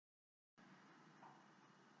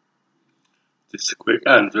Just a quick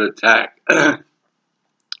under attack.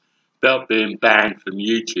 About being banned from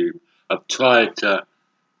YouTube. I've tried to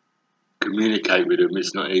communicate with them,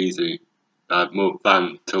 it's not easy. I have more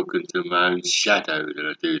fun talking to my own shadow than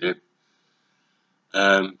I do them.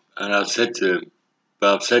 And I've said to them,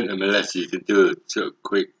 but I've sent them a letter, you can do a sort of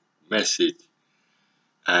quick message.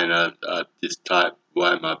 And I just type,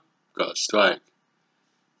 why am I got a strike?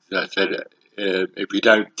 So I said, if you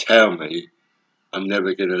don't tell me, I'm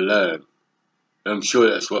never going to learn. And I'm sure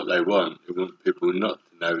that's what they want. They want people not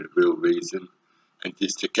to know the real reason and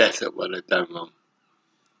just to guess at what they've done wrong.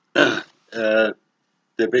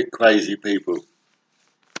 They're a bit crazy people.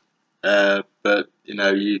 But, you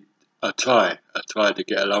know, I try to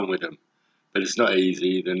get along with them. But it's not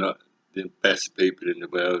easy. They're not the best people in the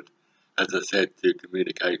world, as I said, to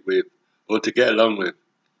communicate with or to get along with.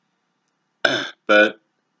 But,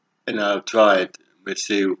 you know, I've tried. We'll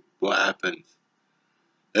see what happens.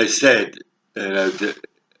 They said, you know, that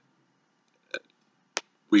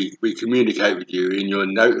we communicate with you in your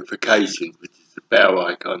notifications, which is the bell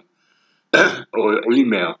icon, or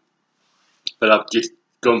email. But I've just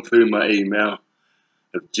gone through my email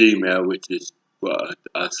of Gmail, which is what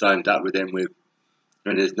I signed up with them with,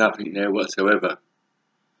 and there's nothing there whatsoever.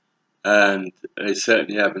 And they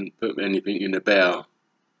certainly haven't put anything in the bell.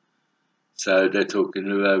 So they're talking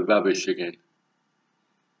rubbish again.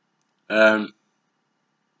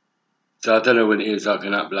 So I don't know when it is I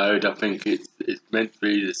can upload. I think it's meant to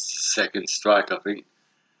be the second strike, I think.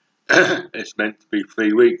 It's meant to be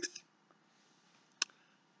 3 weeks.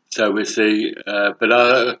 So we'll see. But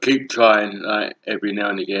I'll keep trying, like, every now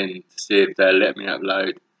and again to see if they'll let me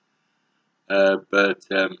upload. But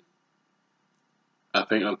I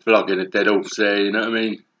think I'm flogging a dead horse there, you know what I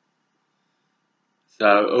mean? So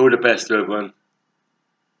all the best to everyone.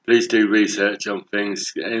 Please do research on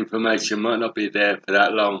things. Information might not be there for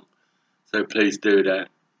that long. So please do that.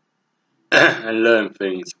 And learn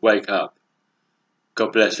things. Wake up.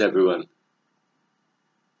 God bless everyone.